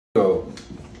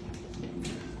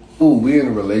ooh, we in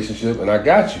a relationship and I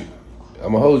got you.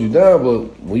 I'm gonna hold you down,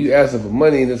 but when you asking for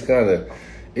money and it's kind of,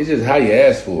 it's just how you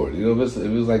ask for it. You know, if it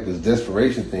was like this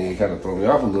desperation thing, it kind of threw me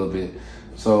off a little bit.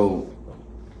 So,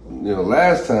 you know,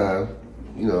 last time,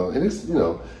 you know, and it's, you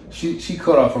know, she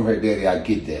cut off from her daddy. I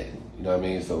get that. You know what I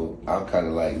mean? So I'm kind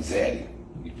of like zaddy.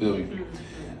 You feel me?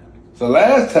 So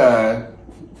last time,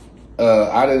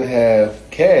 I didn't have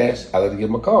cash. I let her get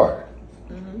my card,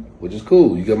 which is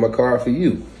cool. You got my card for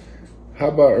you. How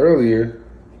about earlier,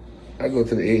 I go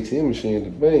to the ATM machine at the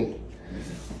bank.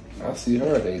 I see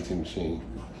her at the ATM machine.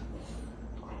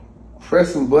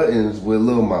 Pressing buttons with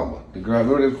Lil Mama. The girl,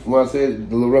 remember when I said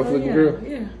the little rough looking girl?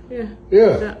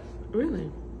 Yeah.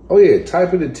 Really? Oh yeah,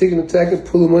 typing and ticking and tacking,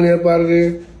 pulling money up out of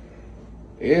there.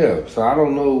 Yeah, so I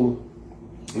don't know.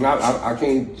 I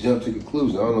can't jump to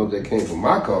conclusions. I don't know if that came from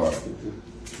my card.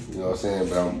 You know what I'm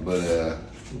saying? But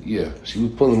yeah, she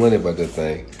was pulling money about that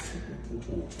thing.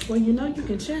 Well, you know you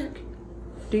can check.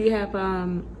 Do you have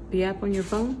the app on your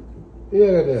phone?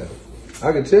 Yeah,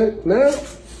 I can check now.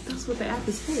 That's what the app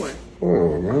is for.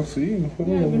 Oh, I see.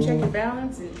 Yeah, you can check your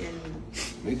balance and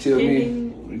they tell me.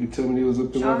 You can tell me it was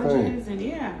up to my thing. And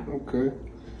yeah. Okay.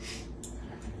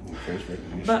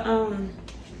 But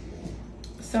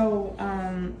so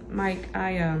Mike,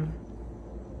 I'm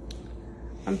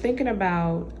thinking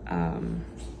about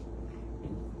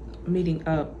meeting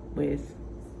up with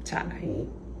Ty.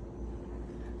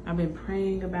 I've been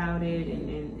praying about it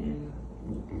and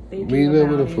thinking meeting up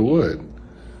about with him for what?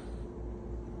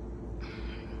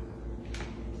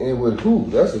 And with who?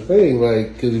 That's the thing.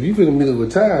 Like, because if you finna meet up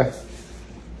with Ty,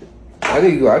 I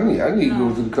need to go. I need to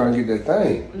go to the car and get that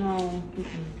thing. No,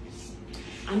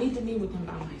 I need to meet with him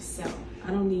by myself.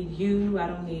 I don't need you. I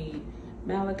don't need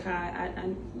Malachi.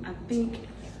 I think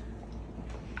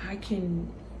I can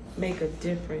make a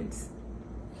difference.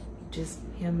 Just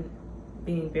him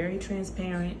being very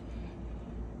transparent.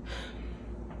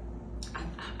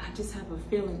 I just have a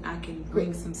feeling I can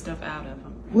bring some stuff out of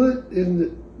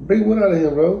him. Bring what out of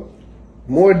him, bro?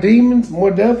 More demons?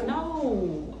 More devil?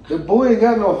 No. The boy ain't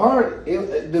got no heart.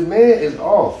 The man is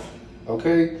off.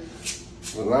 Okay?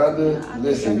 Rolonda,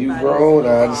 listen, you grown.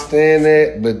 I understand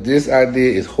that. But this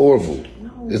idea is horrible.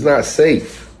 No. It's not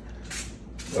safe.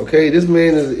 Okay? This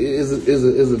man is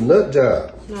a nut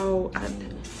job. No.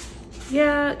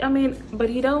 Yeah, I mean, but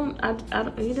he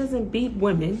doesn't beat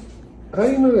women. How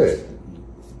you know that?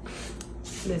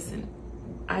 Listen,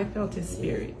 I felt his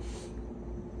spirit.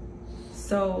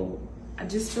 So I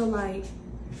just feel like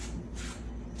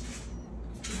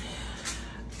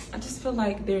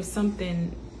there's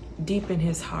something deep in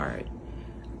his heart.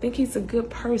 I think he's a good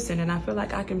person, and I feel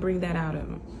like I can bring that out of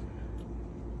him.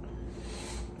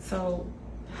 So,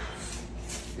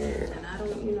 and I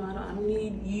don't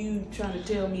need you trying to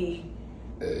tell me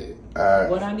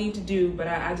what I need to do, but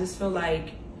I just feel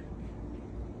like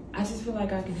I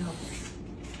can help him.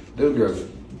 Those girls,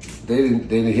 they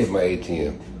didn't hit my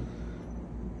ATM.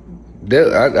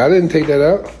 I didn't take that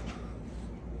out.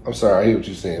 I'm sorry, I hear what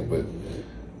you're saying, but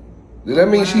did that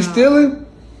mean she's stealing?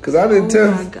 Because I didn't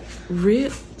tell her.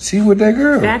 Real? She with that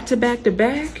girl. Back to back to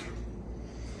back?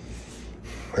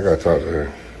 I gotta talk to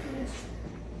her.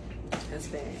 That's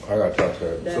bad. I gotta talk to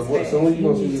her. That's so when you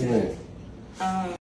gonna see this man?